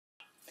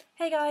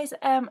Hey guys,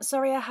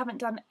 sorry I haven't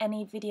done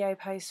any video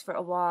posts for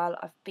a while.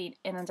 I've been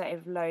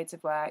inundated with loads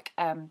of work,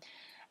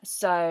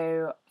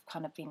 so I've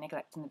kind of been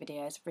neglecting the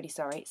videos. Really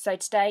sorry. So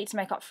today, to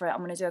make up for it, I'm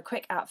going to do a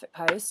quick outfit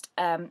post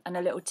and a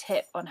little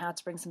tip on how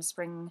to bring some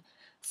spring,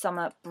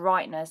 summer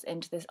brightness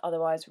into this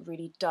otherwise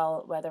really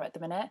dull weather at the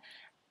minute,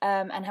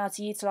 and how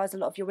to utilise a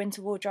lot of your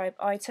winter wardrobe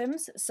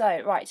items.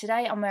 So right,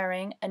 today I'm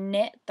wearing a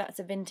knit that's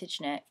a vintage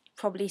knit. You've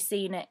probably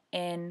seen it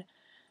in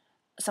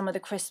some of the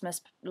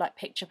Christmas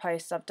picture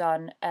posts I've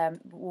done,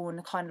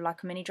 worn kind of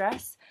like a mini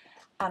dress,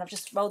 and I've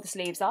just rolled the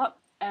sleeves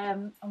up.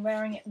 I'm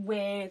wearing it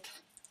with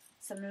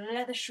some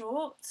leather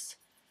shorts,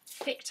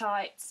 thick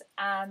tights,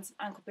 and some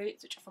ankle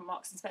boots, which are from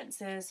Marks and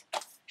Spencer's.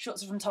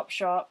 Shorts are from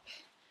Topshop.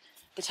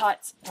 The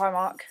tights,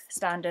 Primark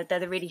standard. They're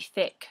the really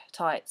thick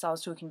tights I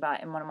was talking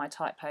about in one of my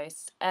tight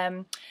posts.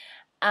 And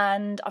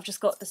I've just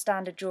got the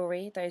standard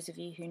jewellery. Those of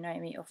you who know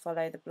me or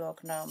follow the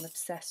blog know I'm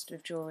obsessed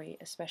with jewellery,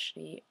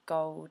 especially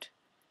gold.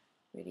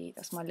 Really,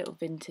 that's my little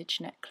vintage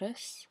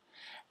necklace.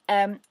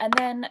 And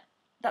then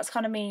that's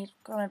kind of me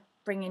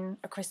bringing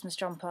a Christmas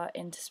jumper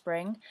into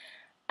spring.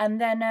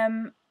 And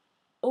then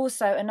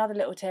also another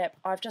little tip,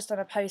 I've just done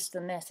a post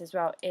on this as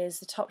well, is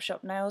the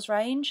Topshop nails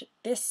range.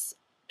 This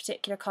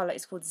particular colour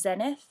is called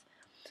Zenith.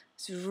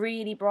 It's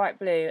really bright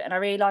blue, and I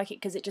really like it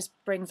because it just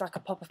brings like a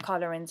pop of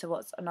colour into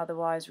what's an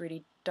otherwise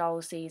really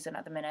dull season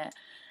at the minute.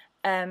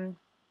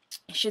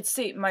 It should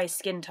suit most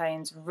skin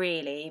tones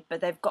really, but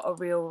they've got a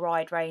real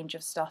wide range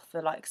of stuff for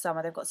like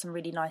summer. They've got some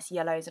really nice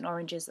yellows and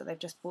oranges that they've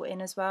just brought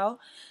in as well.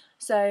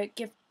 So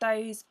give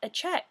those a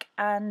check,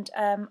 and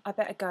I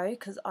better go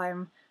because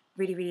I'm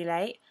really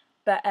late.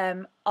 But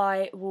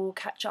I will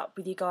catch up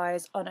with you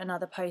guys on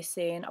another post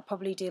soon. I'll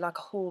probably do like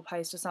a haul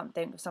post or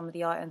something with some of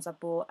the items I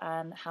bought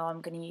and how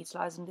I'm going to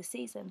utilise them this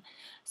season.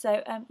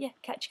 So yeah,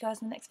 catch you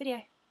guys in the next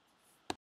video.